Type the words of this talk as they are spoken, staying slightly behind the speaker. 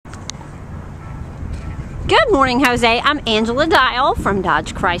Good morning, Jose. I'm Angela Dial from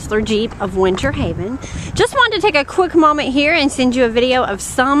Dodge Chrysler Jeep of Winter Haven. Just wanted to take a quick moment here and send you a video of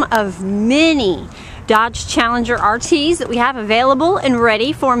some of many Dodge Challenger RTs that we have available and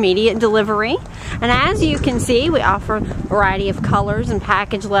ready for immediate delivery. And as you can see, we offer a variety of colors and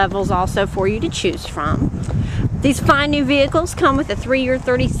package levels also for you to choose from. These fine new vehicles come with a 3-year,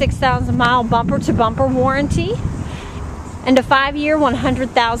 36,000-mile bumper-to-bumper warranty and a 5-year,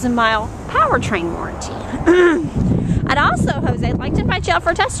 100,000-mile powertrain warranty. I'd also, Jose, like to invite you out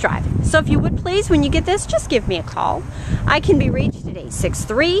for a test drive. So if you would please, when you get this, just give me a call. I can be reached at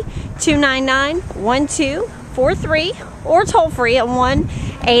 863-299-1243 or toll free at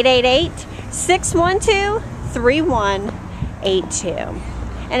 1-888-612-3182.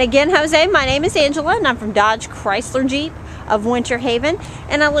 And again, Jose, my name is Angela and I'm from Dodge Chrysler Jeep of Winter Haven,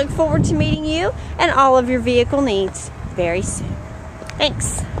 and I look forward to meeting you and all of your vehicle needs very soon.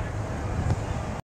 Thanks.